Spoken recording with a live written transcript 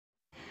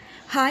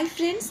Hi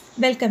friends,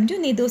 welcome to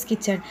Neethu's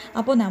kitchen.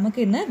 അപ്പോൾ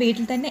നമുക്കിന്ന്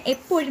വീട്ടിൽ തന്നെ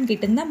എപ്പോഴും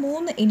കിട്ടുന്ന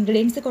 3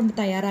 ഇൻഗ്രീഡിയൻസ് കൊണ്ട്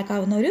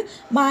തയ്യാറാക്കാവുന്ന ഒരു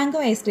മാംഗോ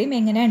ഐസ്ക്രീം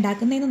എങ്ങനെയാണ്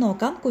ഉണ്ടാക്കുന്നതെന്ന്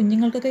നോക്കാം.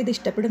 കുഞ്ഞുങ്ങൾക്കൊക്കെ ഇത്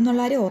ഇഷ്ടപ്പെടും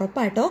എന്നുള്ള കാര്യം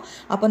ഉറപ്പാട്ടോ.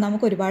 അപ്പോൾ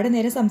നമുക്ക് ഒരുപാട്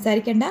നേരം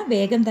സംസാരിക്കേണ്ട,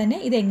 വേഗം തന്നെ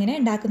ഇത് എങ്ങനെ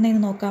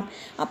ഉണ്ടാക്കുന്നതെന്ന് നോക്കാം.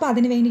 അപ്പോൾ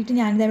അതിന് വേണ്ടിയിട്ട്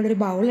ഞാനിത് ഇവിടെ ഒരു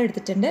ബൗൾ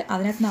എടുത്തിട്ടുണ്ട്.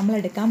 അതിനകത്ത് നമ്മൾ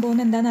എടുക്കാൻ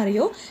പോകുന്നത്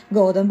എന്താണെന്നറിയോ?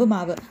 ഗോതമ്പ്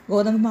മാവ്.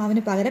 ഗോതമ്പ്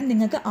മാവിന് പകരം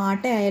നിങ്ങൾക്ക്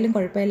ആട്ടയായാലും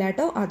കുഴപ്പമില്ല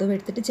കേട്ടോ, അതും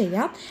എടുത്തിട്ട്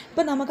ചെയ്യാം.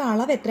 ഇപ്പോൾ നമുക്ക്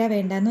അളവ് എത്രയാണ്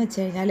വേണ്ടതെന്ന്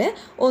വെച്ച് കഴിഞ്ഞാൽ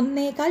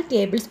 1.25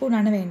 ടേബിൾ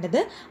സ്പൂണാണ്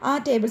വേണ്ടത്. ആ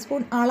ടേബിൾ സ്പൂൺ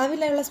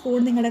അളവിലുള്ള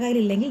സ്പൂൺ നിങ്ങളുടെ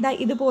കയ്യിലില്ലെങ്കിൽ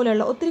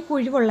ഇതുപോലുള്ള ഒത്തിരി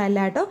കുഴിവുള്ള അല്ല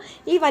കേട്ടോ,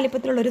 ഈ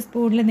വലിപ്പത്തിലുള്ളൊരു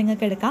സ്പൂണിൽ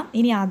നിങ്ങൾക്ക് എടുക്കാം.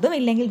 ഇനി അതും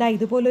ഇല്ലെങ്കിൽ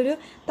ഇതുപോലൊരു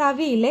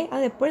തവിയില്ലേ,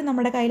 അത് എപ്പോഴും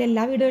നമ്മുടെ കയ്യിൽ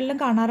എല്ലാ വീടുകളിലും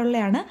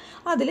കാണാറുള്ളതാണ്.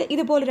 അതിൽ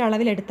ഇതുപോലൊരു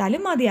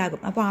അളവിലെടുത്താലും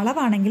മതിയാകും. അപ്പോൾ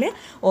അളവാണെങ്കിൽ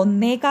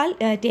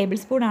 1.25 ടേബിൾ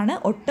സ്പൂണാണ്,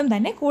 ഒട്ടും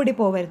തന്നെ കൂടി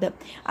പോകരുത്.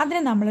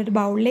 അതിനെ നമ്മളൊരു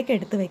ബൗളിലേക്ക്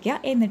എടുത്ത് വയ്ക്കുക.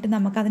 എന്നിട്ട്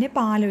നമുക്കതിനെ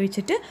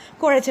പാലൊഴിച്ചിട്ട്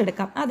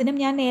കുഴച്ചെടുക്കാം. അതിനും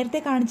ഞാൻ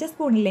നേരത്തെ കാണിച്ച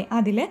സ്പൂണില്ലേ,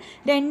 അതിൽ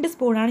 2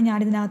 സ്പൂണാണ്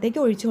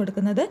ഞാനിതിനകത്തേക്ക് ഒഴിച്ചു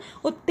കൊടുക്കുന്നത്.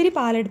 ഒത്തിരി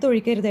പാലെടുത്ത്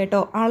ഒഴിക്കരുത്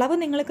കേട്ടോ. അളവ്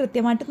നിങ്ങൾ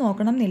കൃത്യമായിട്ട് നോക്കണം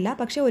എന്നില്ല,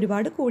 പക്ഷേ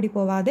ഒരുപാട് കൂടി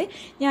പോവാതെ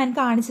ഞാൻ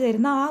കാണിച്ചു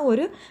തരുന്ന ആ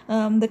ഒരു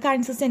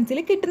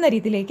കൺസിസ്റ്റൻസിയിൽ കിട്ടുന്ന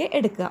രീതിയിലേക്ക്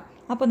എടുക്കുക.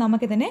 അപ്പോൾ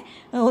നമുക്കിതിനെ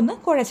ഒന്ന്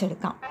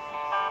കുഴച്ചെടുക്കാം.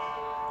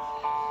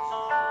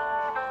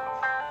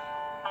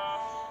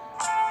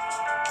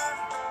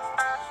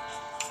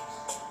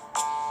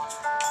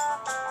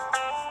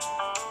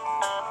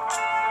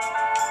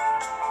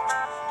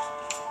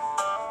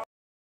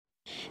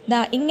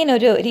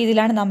 ഇങ്ങനൊരു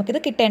രീതിയിലാണ് നമുക്കിത്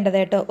കിട്ടേണ്ടത്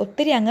കേട്ടോ.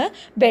 ഒത്തിരി അങ്ങ്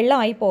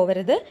വെള്ളമായി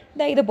പോവരുത്.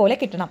 ഇതുപോലെ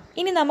കിട്ടണം.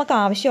 ഇനി നമുക്ക്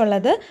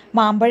ആവശ്യമുള്ളത്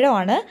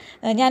മാമ്പഴമാണ്.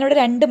 ഞാനിവിടെ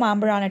 2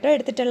 മാമ്പഴമാണ് കേട്ടോ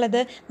എടുത്തിട്ടുള്ളത്.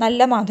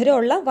 നല്ല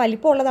മധുരമുള്ള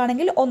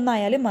വലിപ്പമുള്ളതാണെങ്കിൽ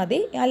ഒന്നായാലും മതി,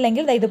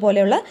 അല്ലെങ്കിൽ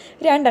ഇതുപോലെയുള്ള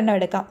 2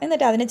 എടുക്കാം.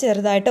 എന്നിട്ട് അതിനെ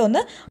ചെറുതായിട്ട്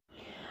ഒന്ന്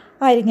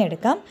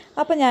അരിഞ്ഞെടുക്കാം.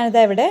 അപ്പോൾ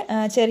ഞാനിത് ഇവിടെ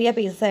ചെറിയ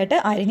പീസായിട്ട്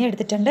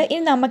അരിഞ്ഞെടുത്തിട്ടുണ്ട്.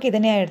 ഇനി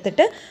നമുക്കിതിനെ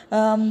എടുത്തിട്ട്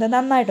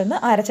നന്നായിട്ടൊന്ന്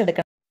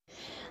അരച്ചെടുക്കണം.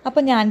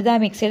 അപ്പോൾ ഞാനിത് ആ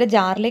മിക്സിയുടെ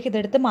ജാറിലേക്ക്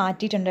ഇതെടുത്ത്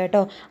മാറ്റിയിട്ടുണ്ട് കേട്ടോ.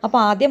 അപ്പോൾ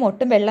ആദ്യം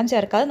ഒട്ടും വെള്ളം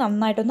ചേർക്കാതെ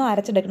നന്നായിട്ടൊന്ന്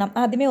അരച്ചെടുക്കണം.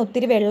 ആദ്യമേ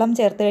ഒത്തിരി വെള്ളം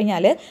ചേർത്ത്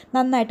കഴിഞ്ഞാൽ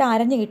നന്നായിട്ട്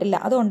അരഞ്ഞു കിട്ടില്ല.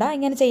 അതുകൊണ്ടാണ്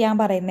ഇങ്ങനെ ചെയ്യാൻ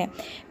പറയുന്നത്.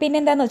 പിന്നെ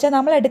എന്താണെന്ന് വെച്ചാൽ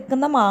നമ്മൾ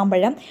എടുക്കുന്ന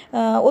മാമ്പഴം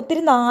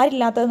ഒത്തിരി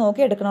നാരില്ലാത്തത്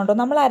നോക്കി എടുക്കണം കേട്ടോ.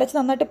 നമ്മൾ അരച്ച്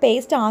നന്നായിട്ട്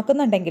പേസ്റ്റ്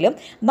ആക്കുന്നുണ്ടെങ്കിലും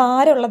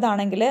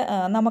നാരുള്ളതാണെങ്കിൽ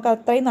നമുക്ക്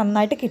അത്രയും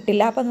നന്നായിട്ട്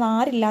കിട്ടില്ല. അപ്പോൾ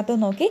നാരില്ലാത്തത്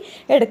നോക്കി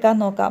എടുക്കാൻ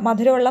നോക്കുക.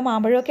 മധുരമുള്ള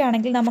മാമ്പഴമൊക്കെ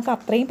ആണെങ്കിൽ നമുക്ക്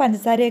അത്രയും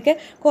പഞ്ചസാരയൊക്കെ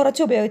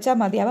കുറച്ച് ഉപയോഗിച്ചാൽ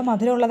മതി. അപ്പോൾ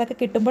മധുരമുള്ളതൊക്കെ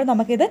കിട്ടുമ്പോൾ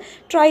നമുക്കിത്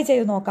ട്രൈ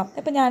ചെയ്ത് നോക്കാം.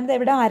 അപ്പോൾ ഞാനിത്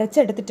ഇവിടെ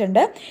അരച്ചെടുത്തിട്ടുണ്ട്.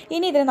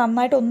 ഇനി ഇതിന്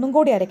നന്നായിട്ട് ഒന്നും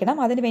കൂടി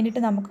അരയ്ക്കണം. അതിന്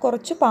വേണ്ടിയിട്ട് നമുക്ക്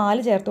കുറച്ച്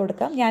പാല് ചേർത്ത്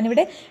കൊടുക്കാം.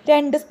 ഞാനിവിടെ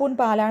 2 സ്പൂൺ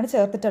പാലാണ്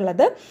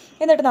ചേർത്തിട്ടുള്ളത്.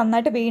 എന്നിട്ട്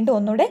നന്നായിട്ട് വീണ്ടും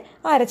ഒന്നുകൂടെ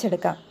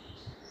അരച്ചെടുക്കാം.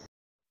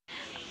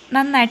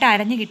 നന്നായിട്ട്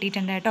അരഞ്ഞ്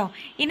കിട്ടിയിട്ടുണ്ട് കേട്ടോ.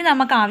 ഇനി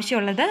നമുക്ക്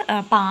ആവശ്യമുള്ളത്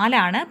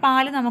പാലാണ്.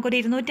 പാല് നമുക്കൊരു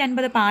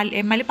 250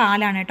 ml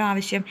പാലാണ് കേട്ടോ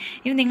ആവശ്യം.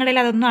 ഇനി നിങ്ങളിൽ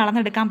അതൊന്നും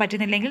അളന്നെടുക്കാൻ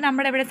പറ്റുന്നില്ലെങ്കിൽ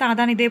നമ്മുടെ ഇവിടെ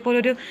സാധാരണ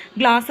ഇതേപോലൊരു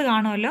ഗ്ലാസ്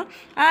കാണുമല്ലോ,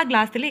 ആ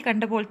ഗ്ലാസ്സിൽ ഈ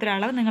കണ്ട പോലത്തെ ഒരു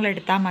അളവ് നിങ്ങൾ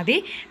എടുത്താൽ മതി.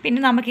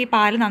 പിന്നെ നമുക്ക് ഈ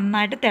പാല്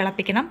നന്നായിട്ട്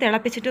തിളപ്പിക്കണം.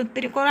 തിളപ്പിച്ചിട്ട്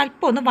ഒത്തിരി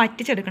അല്പം ഒന്ന്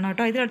വറ്റിച്ചെടുക്കണം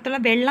കേട്ടോ.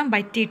 ഇതിനടുത്തുള്ള വെള്ളം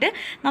വറ്റിയിട്ട്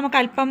നമുക്ക്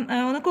അല്പം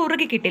ഒന്ന്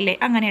കുറുകി കിട്ടില്ലേ,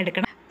 അങ്ങനെ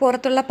എടുക്കണം.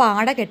 പുറത്തുള്ള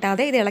പാട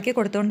കെട്ടാതെ ഇത് ഇളക്കി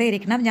കൊടുത്തുകൊണ്ടേ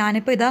ഇരിക്കണം.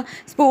 ഞാനിപ്പോൾ ഇതാ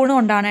സ്പൂൺ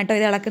കൊണ്ടാണ് കേട്ടോ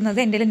ഇത് ഇളക്കുന്നത്.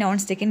 എൻ്റെ നോൺ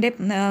സ്റ്റിക്കിൻ്റെ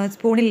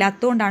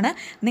സ്പൂണില്ലാത്തതുകൊണ്ടാണ്.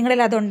 നിങ്ങളിൽ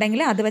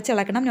അതുണ്ടെങ്കിൽ അത് വെച്ച്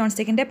ഇളക്കണം. നോൺ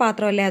സ്റ്റിക്കിൻ്റെ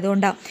പാത്രമല്ലേ,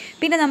 അതുകൊണ്ടാണ്.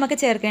 പിന്നെ നമുക്ക്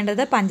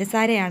ചേർക്കേണ്ടത്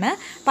പഞ്ചസാരയാണ്.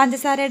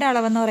 പഞ്ചസാരയുടെ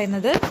അളവെന്ന്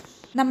പറയുന്നത്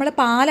നമ്മൾ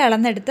പാൽ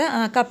അളന്നെടുത്ത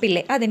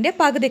കപ്പില്ലേ, അതിൻ്റെ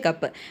പകുതി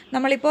കപ്പ്.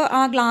 നമ്മളിപ്പോൾ ആ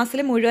ഗ്ലാസ്സിൽ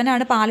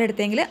മുഴുവനാണ്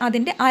പാലെടുത്തെങ്കിൽ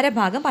അതിൻ്റെ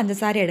അരഭാഗം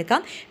പഞ്ചസാര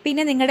എടുക്കാം.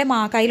 പിന്നെ നിങ്ങളുടെ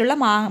കയ്യിലുള്ള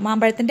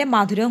മാമ്പഴത്തിൻ്റെ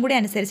മധുരവും കൂടി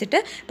അനുസരിച്ചിട്ട്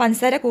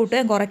പഞ്ചസാര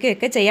കൂട്ടുകയും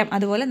കുറയ്ക്കുകയൊക്കെ ചെയ്യാം.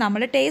 അതുപോലെ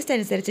നമ്മുടെ ടേസ്റ്റ്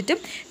അനുസരിച്ചിട്ടും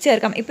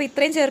ചേർക്കാം. ഇപ്പോൾ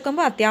ഇത്രയും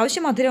ചേർക്കുമ്പോൾ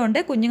അത്യാവശ്യം മധുരമുണ്ട്.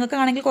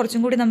 കുഞ്ഞുങ്ങൾക്കാണെങ്കിൽ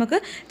കുറച്ചും കൂടി നമുക്ക്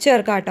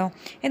ചേർക്കാം കേട്ടോ.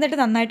 എന്നിട്ട്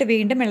നന്നായിട്ട്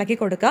വീണ്ടും ഇളക്കി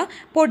കൊടുക്കുക.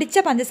 പൊടിച്ച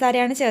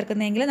പഞ്ചസാരയാണ്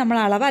ചേർക്കുന്നതെങ്കിൽ നമ്മൾ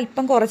അളവ്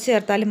അല്പം കുറച്ച്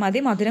ചേർത്താലും മതി,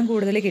 മധുരം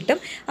കൂടുതൽ കിട്ടും.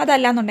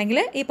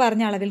 അതല്ലാന്നുണ്ടെങ്കിൽ ഈ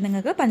പറഞ്ഞ അളവിൽ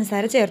നിങ്ങൾക്ക്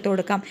പഞ്ചസാര ചേർത്ത്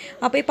കൊടുക്കാം.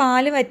 അപ്പോൾ ഈ പാല്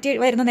വറ്റി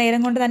വരുന്ന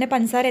നേരം കൊണ്ട് തന്നെ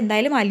പഞ്ചസാര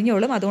എന്തായാലും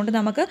അലിഞ്ഞോളും. അതുകൊണ്ട്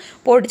നമുക്ക്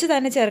പൊടിച്ച്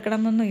തന്നെ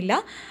ചേർക്കണമെന്നൊന്നുമില്ല.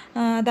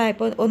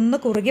 അതായപ്പോൾ ഒന്ന്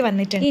കുറുകി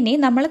വന്നിട്ടുണ്ട്. ഇനി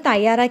നമ്മൾ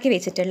തയ്യാറാക്കി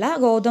വെച്ചിട്ടുള്ള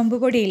ഗോതമ്പ്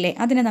പൊടിയില്ലേ,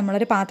 അതിനെ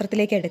നമ്മളൊരു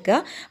പാത്രത്തിലേക്ക് എടുക്കുക.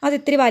 അത്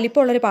ഇത്തിരി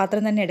വലിപ്പമുള്ളൊരു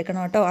പാത്രം തന്നെ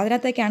എടുക്കണം കേട്ടോ.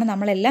 അതിനകത്തേക്കാണ്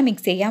നമ്മളെല്ലാം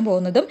മിക്സ് ചെയ്യാൻ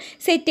പോകുന്നതും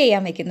സെറ്റ്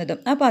ചെയ്യാൻ വെക്കുന്നതും.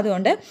 അപ്പോൾ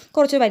അതുകൊണ്ട്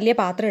കുറച്ച് വലിയ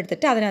പാത്രം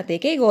എടുത്തിട്ട്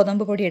അതിനകത്തേക്ക് ഈ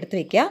ഗോതമ്പ് പൊടി എടുത്ത്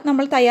വെക്കുക.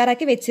 നമ്മൾ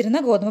തയ്യാറാക്കി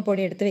വെച്ചിരുന്ന ഗോതമ്പ്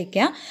പൊടി എടുത്ത്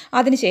വെക്കുക.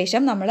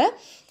 അതിനുശേഷം നമ്മൾ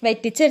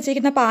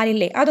വറ്റിച്ചരിച്ചിരിക്കുന്ന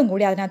പാലില്ലേ, അതും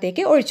കൂടി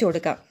അതിനകത്തേക്ക് ഒഴിച്ചു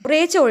കൊടുക്കാം.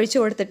 കുറേച്ച് ഒഴിച്ചു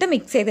കൊടുത്തിട്ട്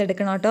മിക്സ്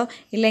ചെയ്തെടുക്കണം കേട്ടോ.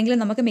 ഇല്ലെങ്കിൽ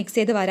നമുക്ക് മിക്സ്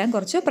ചെയ്ത് വരാൻ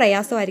കുറച്ച്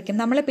പ്രയാസമായിരിക്കും.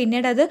 നമ്മൾ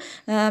പിന്നീട് അത്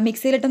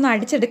മിക്സിയിലിട്ടൊന്ന്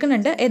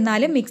അടിച്ചെടുക്കുന്നുണ്ട്,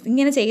 എന്നാലും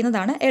ഇങ്ങനെ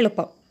ചെയ്യുന്നതാണ്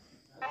എളുപ്പം.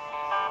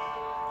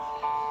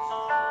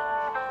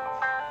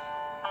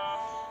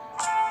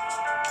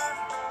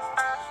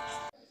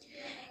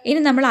 ഇനി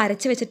നമ്മൾ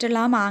അരച്ച് വെച്ചിട്ടുള്ള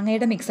ആ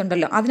മാങ്ങയുടെ മിക്സ്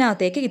ഉണ്ടല്ലോ,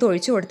 അതിനകത്തേക്ക് ഇത്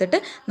ഒഴിച്ചു കൊടുത്തിട്ട്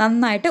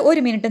നന്നായിട്ട്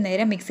 1 മിനിറ്റ്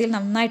നേരം മിക്സിയിൽ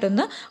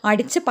നന്നായിട്ടൊന്ന്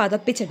അടിച്ച്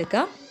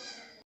പതപ്പിച്ചെടുക്കുക.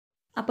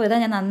 അപ്പോൾ ഇതാ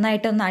ഞാൻ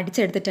നന്നായിട്ടൊന്ന്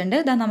അടിച്ചെടുത്തിട്ടുണ്ട്.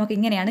 ഇതാ നമുക്ക്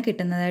ഇങ്ങനെയാണ്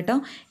കിട്ടുന്നത് കേട്ടോ.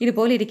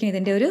 ഇതുപോലെ ഇരിക്കും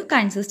ഇതിൻ്റെ ഒരു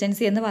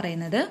കൺസിസ്റ്റൻസി എന്ന്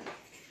പറയുന്നത്.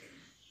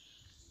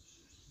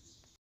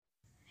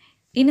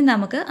 ഇനി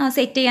നമുക്ക്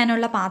സെറ്റ്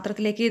ചെയ്യാനുള്ള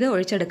പാത്രത്തിലേക്ക് ഇത്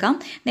ഒഴിച്ചെടുക്കാം.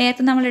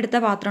 നേരത്തെ നമ്മൾ എടുത്ത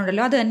പാത്രം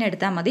ഉണ്ടല്ലോ അത് തന്നെ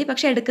എടുത്താൽ മതി.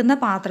 പക്ഷേ എടുക്കുന്ന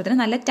പാത്രത്തിന്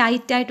നല്ല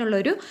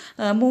ടൈറ്റായിട്ടുള്ളൊരു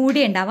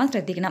മൂടി ഉണ്ടാവാൻ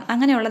ശ്രദ്ധിക്കണം.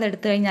 അങ്ങനെയുള്ളത്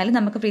എടുത്തു കഴിഞ്ഞാൽ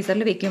നമുക്ക്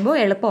ഫ്രീസറിൽ വെക്കുമ്പോൾ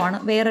എളുപ്പമാണ്.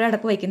 വേറൊരു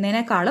അടപ്പ്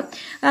വയ്ക്കുന്നതിനേക്കാളും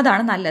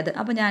അതാണ് നല്ലത്.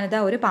 അപ്പോൾ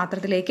ഞാനിതാ ഒരു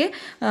പാത്രത്തിലേക്ക്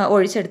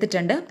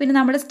ഒഴിച്ചെടുത്തിട്ടുണ്ട്. പിന്നെ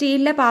നമ്മുടെ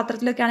സ്റ്റീലിലെ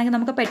പാത്രത്തിലൊക്കെ ആണെങ്കിൽ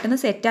നമുക്ക് പെട്ടെന്ന്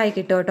സെറ്റായി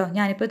കിട്ടും കേട്ടോ.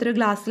 ഞാനിപ്പോൾ ഇതൊരു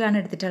ഗ്ലാസ്സിലാണ്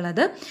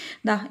എടുത്തിട്ടുള്ളത്.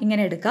 ഇതാ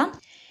ഇങ്ങനെ എടുക്കാം.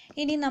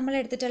 ഇനി നമ്മൾ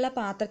എടുത്തിട്ടുള്ള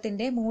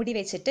പാത്രത്തിൻ്റെ മൂടി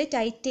വെച്ചിട്ട്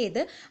ടൈറ്റ് ചെയ്ത്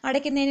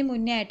അടയ്ക്കുന്നതിന്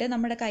മുന്നേ ആയിട്ട്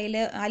നമ്മുടെ കയ്യിൽ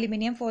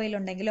അലുമിനിയം ഫോയിൽ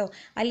ഉണ്ടെങ്കിലോ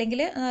അല്ലെങ്കിൽ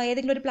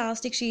ഏതെങ്കിലും ഒരു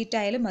പ്ലാസ്റ്റിക് ഷീറ്റ്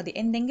ആയാലും മതി,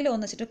 എന്തെങ്കിലും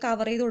ഒന്ന് വെച്ചിട്ട്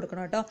കവർ ചെയ്ത്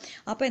കൊടുക്കണം കേട്ടോ.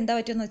 അപ്പോൾ എന്താ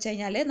പറ്റുമെന്ന് വെച്ച്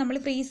കഴിഞ്ഞാൽ നമ്മൾ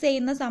ഫ്രീസ്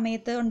ചെയ്യുന്ന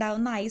സമയത്ത്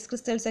ഉണ്ടാകുന്ന ഐസ്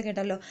ക്രിസ്റ്റൽസ് ഒക്കെ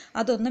ഉണ്ടല്ലോ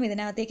അതൊന്നും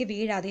ഇതിനകത്തേക്ക്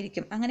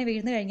വീഴാതിരിക്കും. അങ്ങനെ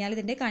വീഴുന്നു കഴിഞ്ഞാൽ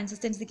ഇതിൻ്റെ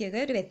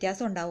കൺസിസ്റ്റൻസിക്കൊക്കെ ഒരു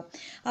വ്യത്യാസം ഉണ്ടാവും.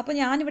 അപ്പോൾ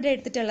ഞാനിവിടെ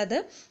എടുത്തിട്ടുള്ളത്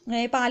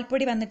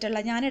പാൽപ്പൊടി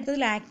വന്നിട്ടുള്ള ഞാനെടുത്തത്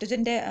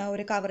ലാക്ടോജൻ്റെ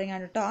ഒരു കവറിങ്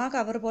ആണ് കേട്ടോ. ആ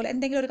കവർ പോലെ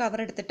എന്തെങ്കിലും ഒരു കവർ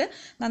എടുത്തിട്ട്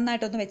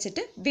നന്നായിട്ടൊന്ന്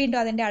വെച്ചിട്ട് വീണ്ടും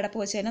അതിൻ്റെ അടപ്പ്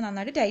വെച്ച് തന്നെ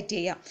നന്നായിട്ട് ടൈറ്റ്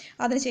ചെയ്യാം.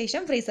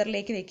 അതിനുശേഷം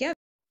ഫ്രീസറിലേക്ക് വെക്കുക.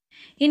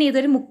 ഇനി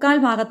ഇതൊരു 3/4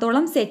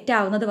 ഭാഗത്തോളം സെറ്റ്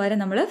ആവുന്നത് വരെ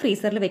നമ്മൾ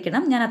ഫ്രീസറിൽ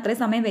വെക്കണം. ഞാൻ അത്രയും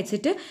സമയം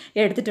വെച്ചിട്ട്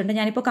എടുത്തിട്ടുണ്ട്.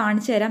 ഞാനിപ്പോൾ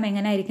കാണിച്ചു തരാം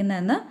എങ്ങനെയാണ്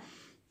ഇരിക്കുന്നതെന്ന്.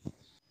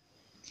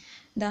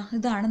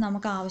 ഇതാണ്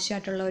നമുക്ക്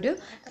ആവശ്യമായിട്ടുള്ള ഒരു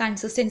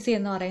കൺസിസ്റ്റൻസി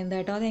എന്ന് പറയുന്നത്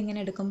കേട്ടോ.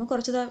 അതെങ്ങനെ എടുക്കുമ്പോൾ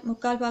കുറച്ച്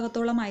 3/4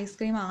 ഭാഗത്തോളം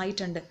ഐസ്ക്രീം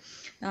ആയിട്ടുണ്ട്.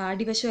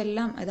 അടിവശം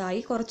എല്ലാം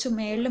ഇതായി, കുറച്ച്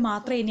മേളിൽ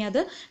മാത്രമേ ഇനി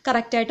അത്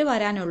കറക്റ്റായിട്ട്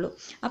വരാനുള്ളൂ.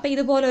 അപ്പോൾ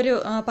ഇതുപോലൊരു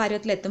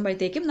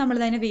പരുവത്തിലെത്തുമ്പോഴത്തേക്കും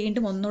നമ്മളിതിനെ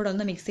വീണ്ടും ഒന്നുകൂടെ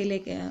ഒന്ന്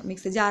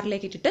മിക്സി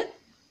ജാറിലേക്ക് ഇട്ടിട്ട്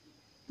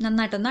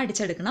നന്നായിട്ടൊന്ന്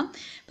അടിച്ചെടുക്കണം.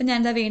 അപ്പം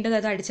ഞാനിതാ വീണ്ടും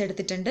അത്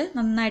അടിച്ചെടുത്തിട്ടുണ്ട്.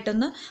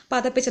 നന്നായിട്ടൊന്ന്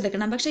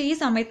പതപ്പിച്ചെടുക്കണം. പക്ഷേ ഈ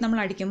സമയത്ത് നമ്മൾ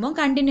അടിക്കുമ്പോൾ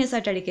കണ്ടിന്യൂസ്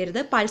ആയിട്ട് അടിക്കരുത്.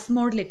 പൾസ്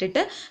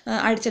മോഡിലിട്ടിട്ട്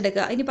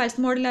അടിച്ചെടുക്കുക. ഇനി പൾസ്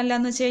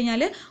മോഡിലല്ലാന്ന് വെച്ച്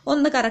കഴിഞ്ഞാൽ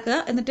ഒന്ന് കറക്കുക,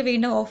 എന്നിട്ട്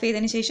വീണ്ടും ഓഫ്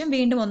ചെയ്തതിന് ശേഷം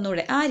വീണ്ടും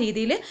ഒന്നുകൂടെ ആ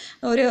രീതിയിൽ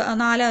ഒരു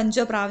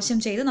 4-5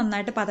 പ്രാവശ്യം ചെയ്ത്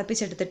നന്നായിട്ട്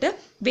പതപ്പിച്ചെടുത്തിട്ട്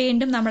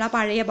വീണ്ടും നമ്മൾ ആ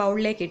പഴയ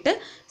ബൗളിലേക്കിട്ട്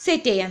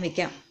സെറ്റ് ചെയ്യാൻ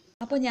വെക്കാം.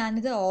 അപ്പോൾ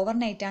ഞാനിത്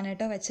ഓവർനൈറ്റാണ്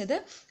കേട്ടോ വെച്ചത്.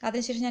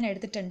 അതിനുശേഷം ഞാൻ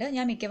എടുത്തിട്ടുണ്ട്.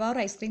 ഞാൻ മിക്കവാറും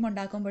ഐസ്ക്രീം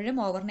ഉണ്ടാക്കുമ്പോഴും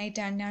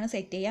ഓവർനൈറ്റ് തന്നെയാണ്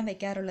സെറ്റ് ചെയ്യാൻ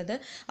വെക്കാറുള്ളത്.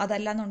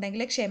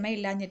 അതല്ലാന്നുണ്ടെങ്കിൽ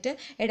ക്ഷമയില്ലാഞ്ഞിട്ട്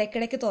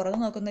ഇടയ്ക്കിടയ്ക്ക് തുറന്നു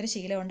നോക്കുന്നൊരു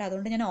ശീലമുണ്ട്.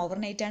 അതുകൊണ്ട് ഞാൻ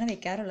ഓവർനൈറ്റാണ്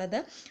വെക്കാറുള്ളത്.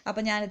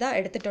 അപ്പോൾ ഞാനിത്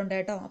എടുത്തിട്ടുണ്ട്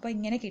കേട്ടോ. അപ്പോൾ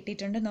ഇങ്ങനെ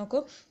കിട്ടിയിട്ടുണ്ട്.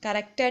 നോക്കൂ,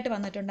 കറക്റ്റായിട്ട്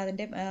വന്നിട്ടുണ്ട്.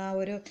 അതിൻ്റെ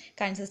ഒരു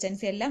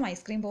കൺസിസ്റ്റൻസി എല്ലാം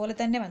ഐസ്ക്രീം പോലെ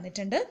തന്നെ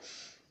വന്നിട്ടുണ്ട്.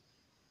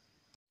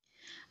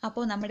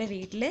 അപ്പോൾ നമ്മുടെ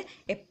വീട്ടിൽ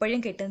എപ്പോഴും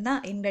കിട്ടുന്ന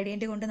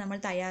ഇൻഗ്രീഡിയൻറ്റ് കൊണ്ട് നമ്മൾ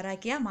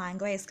തയ്യാറാക്കിയ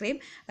മാംഗോ ഐസ്ക്രീം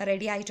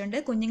റെഡി ആയിട്ടുണ്ട്.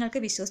 കുഞ്ഞുങ്ങൾക്ക്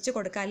വിശ്വസിച്ച്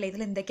കൊടുക്കാമല്ലേ,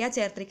 ഇതിൽ എന്തൊക്കെയാണ്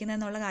ചേർത്തിരിക്കുന്നത്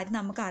എന്നുള്ള കാര്യം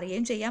നമുക്ക്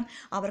അറിയുകയും ചെയ്യാം.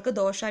 അവർക്ക്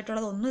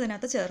ദോഷമായിട്ടുള്ളതൊന്നും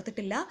ഇതിനകത്ത്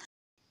ചേർത്തിട്ടില്ല.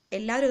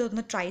 എല്ലാവരും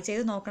ഇതൊന്ന് ട്രൈ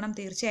ചെയ്ത് നോക്കണം.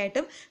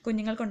 തീർച്ചയായിട്ടും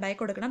കുഞ്ഞുങ്ങൾക്ക് ഉണ്ടാക്കി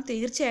കൊടുക്കണം.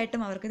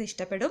 തീർച്ചയായിട്ടും അവർക്കിത്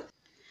ഇഷ്ടപ്പെടും.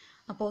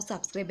 അപ്പോൾ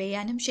സബ്സ്ക്രൈബ്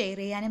ചെയ്യാനും ഷെയർ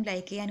ചെയ്യാനും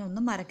ലൈക്ക് ചെയ്യാനും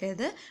ഒന്നും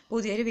മറക്കരുത്.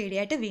 പുതിയൊരു വീഡിയോ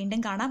ആയിട്ട് വീണ്ടും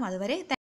കാണാം. അതുവരെ